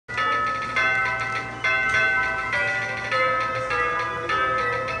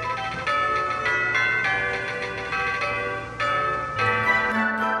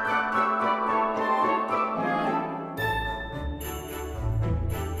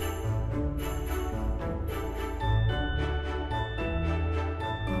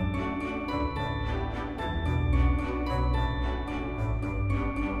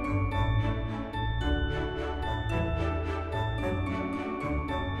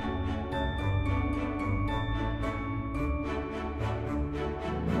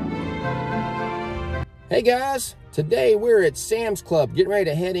Hey guys, today we're at Sam's Club getting ready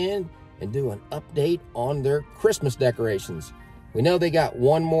to head in and do an update on their Christmas decorations. We know they got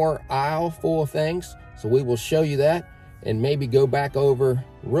one more aisle full of things, so we will show you that and maybe go back over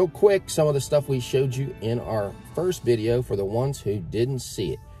real quick some of the stuff we showed you in our first video for the ones who didn't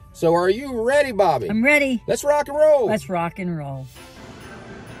see it. So are you ready, Bobby? I'm ready. Let's rock and roll. Let's rock and roll.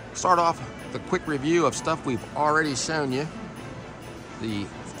 Start off with a quick review of stuff we've already shown you. The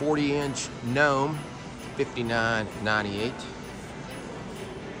 40-inch gnome, $59.98.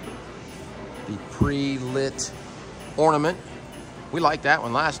 The pre-lit ornament. We liked that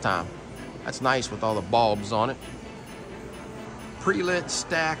one last time. That's nice with all the bulbs on it. Pre-lit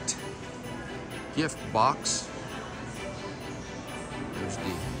stacked gift box. There's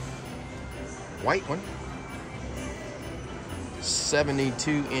the white one.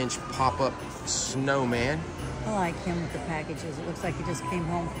 72-inch pop-up snowman. I like him with the packages. It looks like he just came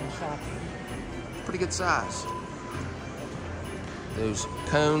home from shopping. Pretty good size. Those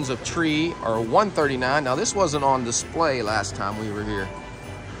cones of tree are $139. Now this wasn't on display last time we were here.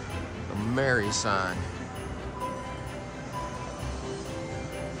 The Mary sign.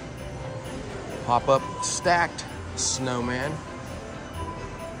 Pop-up stacked snowman.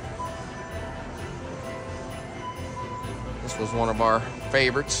 This was one of our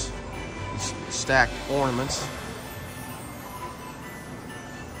favorites. These stacked ornaments.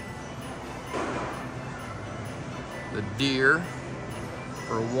 The deer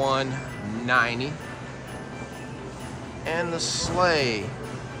for $190. And the sleigh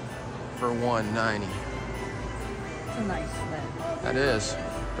for $190. It's a nice sled. That is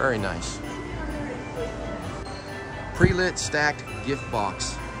very nice. Pre-lit stacked gift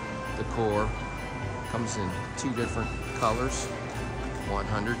box decor. Comes in 2 different colors.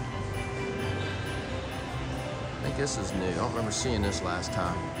 100. I think this is new. I don't remember seeing this last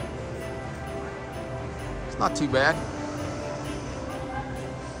time. It's not too bad.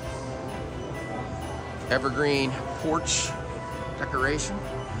 Evergreen porch decoration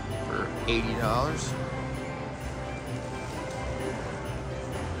for $80.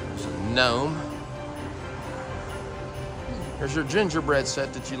 There's a gnome. There's your gingerbread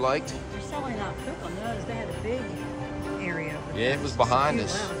set that you liked. They're selling out quick on those. They had a big area. Yeah, it was behind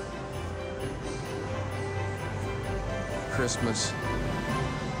us. Christmas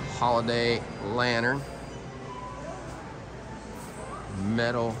holiday lantern.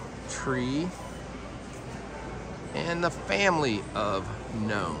 Metal tree. And the family of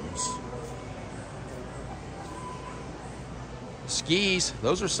gnomes. Skis,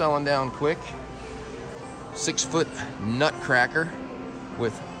 those are selling down quick. 6-foot nutcracker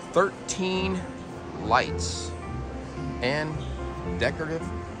with 13 lights and decorative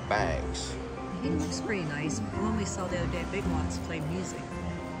bags. He looks pretty nice. The one we saw the other day, big ones, played music.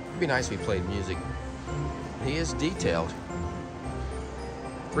 It'd be nice if he played music. He is detailed.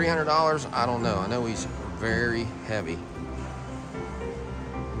 $300, I don't know. I know he's very heavy.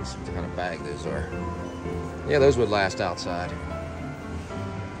 Let me see what kind of bag those are. Yeah, those would last outside.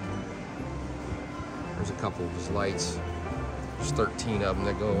 There's a couple of his lights. There's 13 of them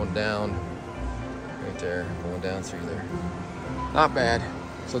that go on down right there, going down through there. Not bad.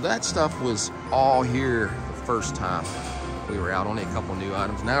 So that stuff was all here the first time we were out. Only a couple new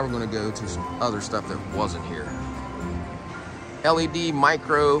items. Now we're going to go to some other stuff that wasn't here. LED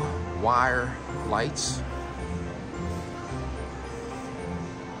micro wire lights.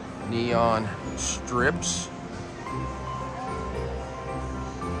 Neon strips.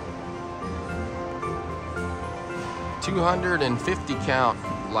 $250 count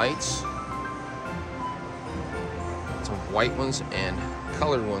lights. Some white ones and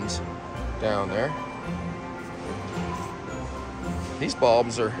colored ones down there. These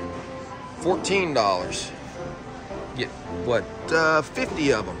bulbs are $14. Get what,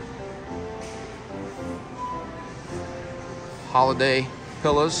 50 of them. Holiday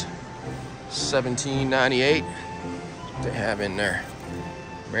pillows, $17.98. They have in there.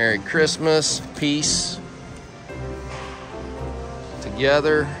 Merry Christmas, peace,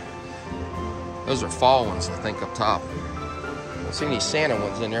 together. Those are fall ones, I think, up top. I don't see any Santa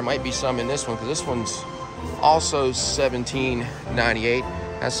ones in there. Might be some in this one, because this one's also $17.98.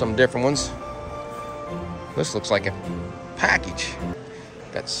 Has some different ones. This looks like a package.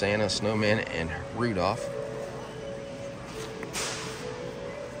 Got Santa, Snowman, and Rudolph.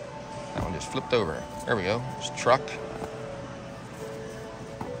 That one just flipped over. There we go. There's truck.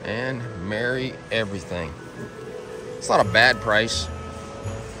 And Merry Everything. It's not a bad price.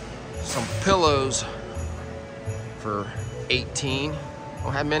 Some pillows for $18.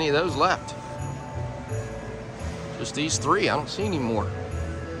 Don't have many of those left. Just these 3. I don't see any more.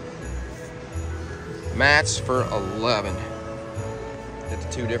 Mats for $11. Get the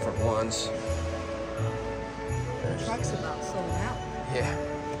two different ones. The truck's about sold out. Yeah.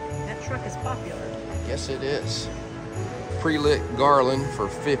 That truck is popular. Yes, it is. Pre-lit garland for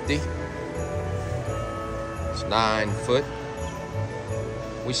 $50. It's 9 foot.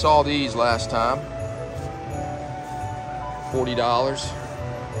 We saw these last time. $40.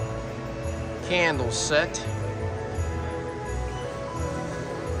 Candle set.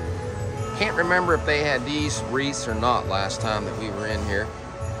 Can't remember if they had these wreaths or not last time that we were in here.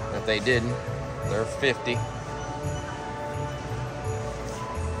 If they didn't, they're $50.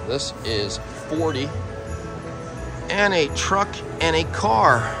 This is $40. And a truck and a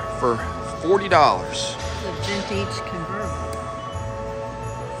car for $40. The vintage convertible.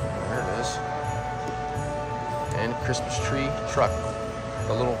 There it is. And Christmas tree truck.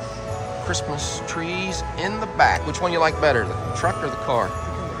 The little Christmas trees in the back. Which one you like better, the truck or the car?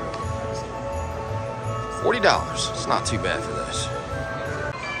 $40. It's not too bad for this.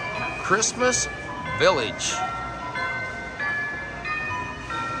 Christmas Village.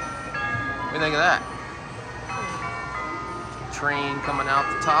 What do you think of that? Train coming out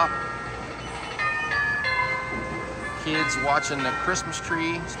the top. Kids watching the Christmas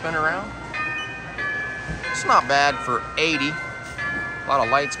tree spin around. It's not bad for $80. A lot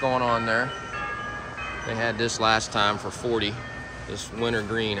of lights going on there. They had this last time for $40. This winter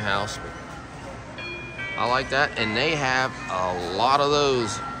greenhouse. I like that, and they have a lot of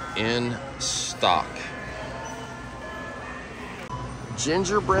those in stock.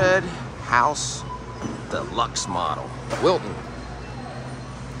 Gingerbread house deluxe model, Wilton.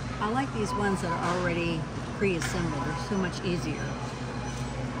 I like these ones that are already pre-assembled. They're so much easier.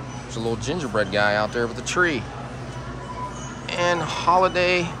 There's a little gingerbread guy out there with a tree. And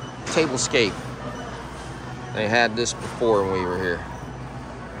holiday tablescape. They had this before when we were here.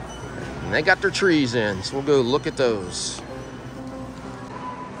 And they got their trees in, so we'll go look at those.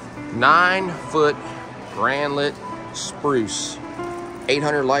 9 foot grand lit spruce.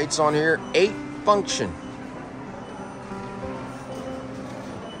 800 lights on here, 8 function.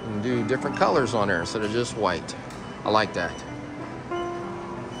 You can do different colors on there instead of just white. I like that.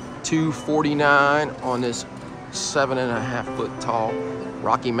 $249 on this 7.5 foot tall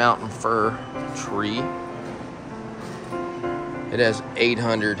Rocky Mountain fir tree. It has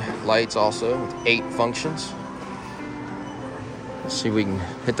 800 lights also with 8 functions. Let's see if we can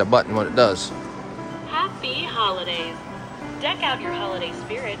hit the button what it does. Happy holidays. Deck out your holiday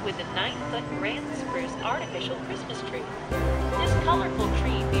spirit with the 9-foot grand spruce artificial Christmas tree. This colorful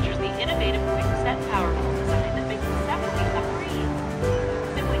tree features the innovative quick-set powerful design that makes it separately a breeze.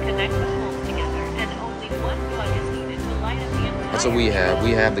 Simply connect the poles together and only one plug is needed to light up the entire. That's what we have.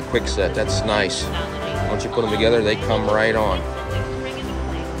 We have the quick set. That's nice. Once you put them together, they come right on.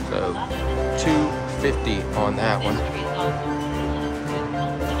 So $250 on that one.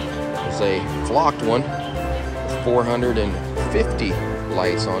 There's a flocked one with 450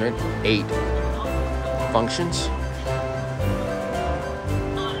 lights on it, 8 functions.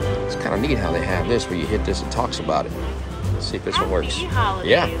 It's kind of neat how they have this where you hit this, it talks about it. Let's see if this one works.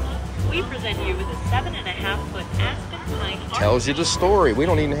 Yeah. We present you with a 7.5 foot aspen pine. Tells you the story. We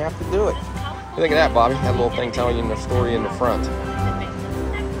don't even have to do it. What do you think of that, Bobby? That little thing telling you the story in the front.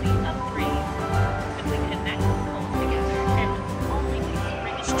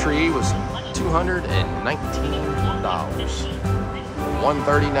 This tree was $219.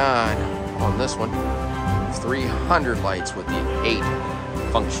 $139 on this one. 300 lights with the 8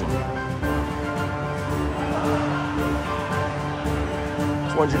 function.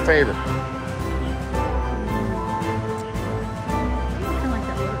 Which one's your favorite?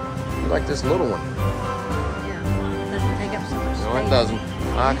 You like this little one? Yeah, it doesn't take up so much space. No, it doesn't.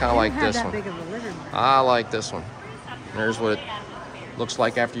 I kind of like this that one. big of a living room. I like this one. There's what it looks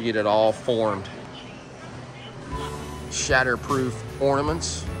like after you get it all formed. Shatterproof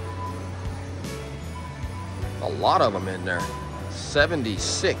ornaments. A lot of them in there.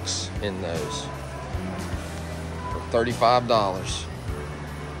 76 in those for $35.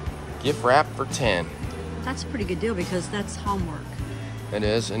 Gift wrap for $10. That's a pretty good deal because that's homework. It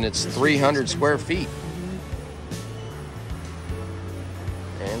is, and it's 300 square feet.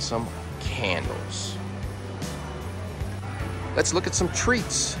 And some candles. Let's look at some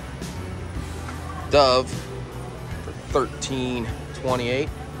treats. Dove for $13.28.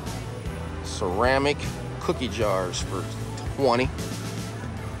 Ceramic cookie jars for $20.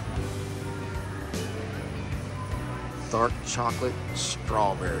 Dark chocolate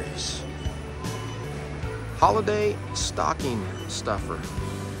strawberries. Holiday stocking stuffer.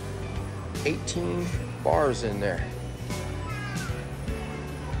 18 bars in there.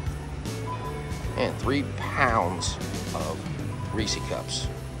 and 3 pounds of Reese cups.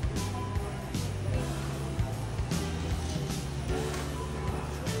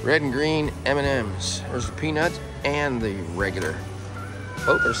 Red and green M&Ms. There's the peanut and the regular.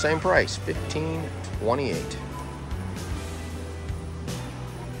 Both are the same price, $15.28.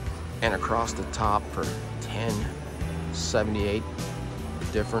 And across the top for $10.78.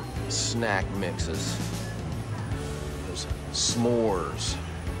 Different snack mixes. There's s'mores,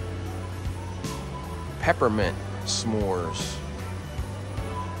 peppermint s'mores.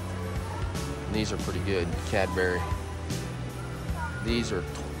 These are pretty good. Cadbury. These are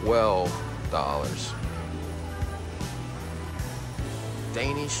 $12.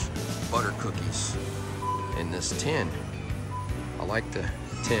 Danish butter cookies in this tin. I like the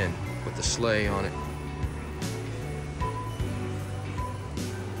tin with the sleigh on it.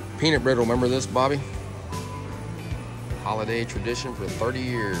 Peanut brittle, remember this, Bobby? Holiday tradition for 30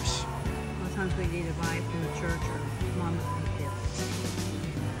 years. A lot of times we need to buy it from the church or mama's gifts.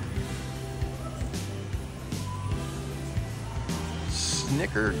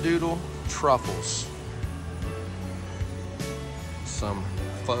 Snickerdoodle truffles. Some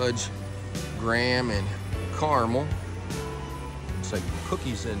fudge, graham, and caramel. Looks like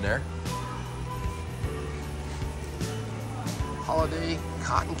cookies in there. Holiday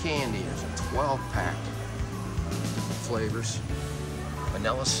cotton candy. There's a 12-pack. Flavors.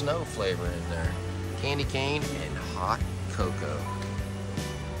 Vanilla snow flavor in there. Candy cane and hot cocoa.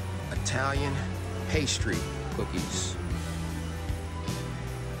 Italian pastry cookies.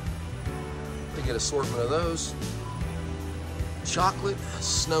 They get assortment of those. Chocolate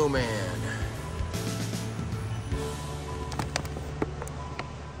snowman.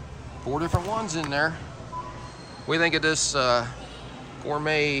 4 different ones in there. What do you think of this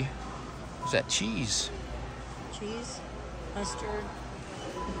gourmet, what's that, cheese? Cheese, mustard.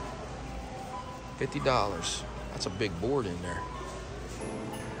 $50. That's a big board in there.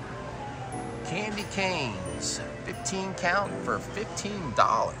 Candy canes, 15 count for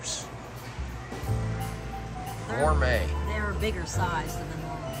 $15. Gourmet. They're a bigger size than the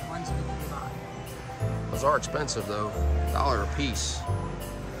normal ones we buy. Those are expensive though, $1 a piece.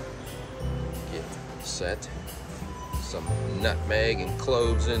 Gift set. Some nutmeg and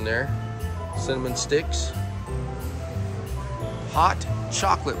cloves in there. Cinnamon sticks. Hot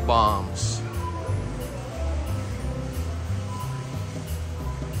chocolate bombs.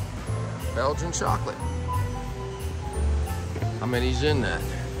 Belgian chocolate. How many's in that?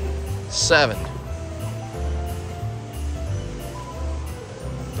 7.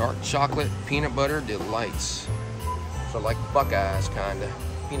 Dark chocolate peanut butter delights. So like Buckeyes kinda.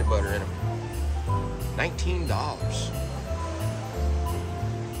 Peanut butter in them. $19.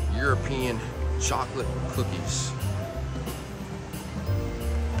 European chocolate cookies.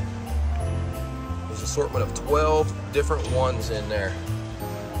 There's an assortment of 12 different ones in there.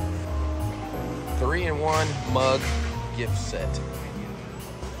 3-in-1 mug gift set.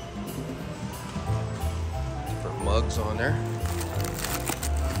 Different mugs on there.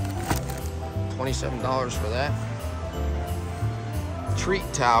 $27 for that. Treat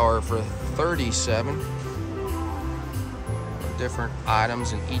tower for $37. Different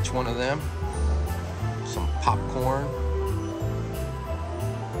items in each one of them. Some popcorn.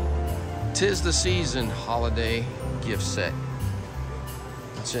 'Tis the Season holiday gift set.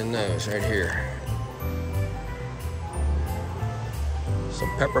 What's in those right here?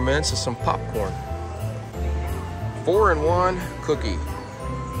 Some peppermints and some popcorn. 4-in-1 cookie.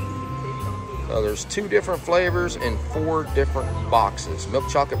 So there's 2 different flavors and 4 different boxes. Milk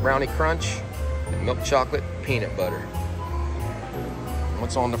chocolate brownie crunch and milk chocolate peanut butter.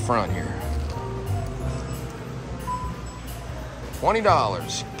 What's on the front here?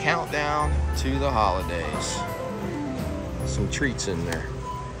 $20. Countdown to the holidays. Some treats in there.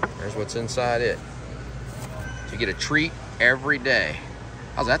 There's what's inside it. So you get a treat every day.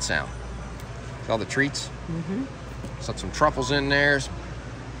 How's that sound? See all the treats? Mm-hmm. So some truffles in there.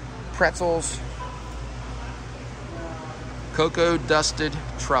 Pretzels. Cocoa dusted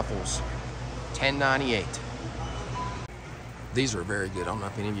truffles. $10.98. These are very good. I don't know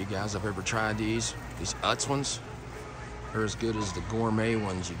if any of you guys have ever tried these. These Utz ones. They're as good as the gourmet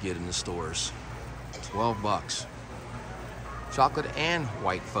ones you get in the stores. 12 bucks. Chocolate and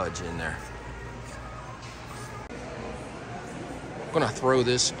white fudge in there. I'm gonna throw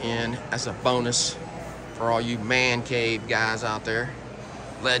this in as a bonus for all you man cave guys out there.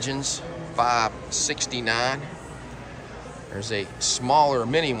 Legends, $5.69. There's a smaller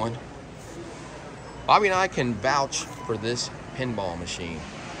mini one. Bobby and I can vouch for this pinball machine.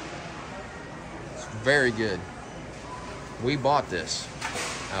 It's very good. We bought this.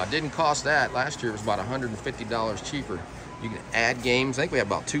 Didn't cost that. Last year it was about $150 cheaper. You can add games. I think we have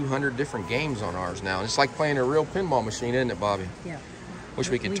about 200 different games on ours now. It's like playing a real pinball machine, isn't it, Bobby? Yeah. Wish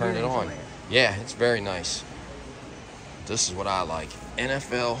we could turn it on. Yeah, it's very nice. This is what I like.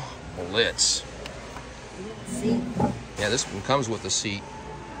 NFL Blitz. Seat. Yeah, this one comes with a seat.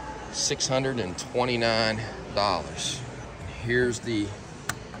 $629. Here's the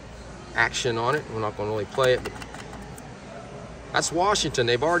action on it. We're not going to really play it, but that's Washington.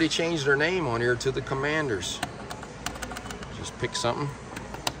 They've already changed their name on here to the Commanders. Just pick something.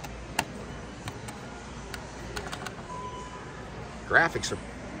 Graphics are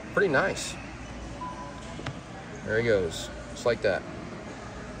pretty nice. There he goes, just like that.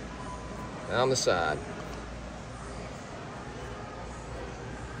 Down the side.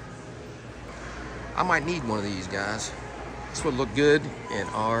 I might need one of these, guys. This would look good in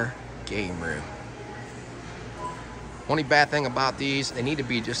our game room. Only bad thing about these, they need to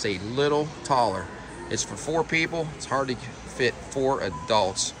be just a little taller. It's for 4 people. It's hard to fit 4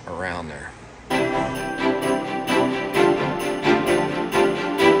 adults around there.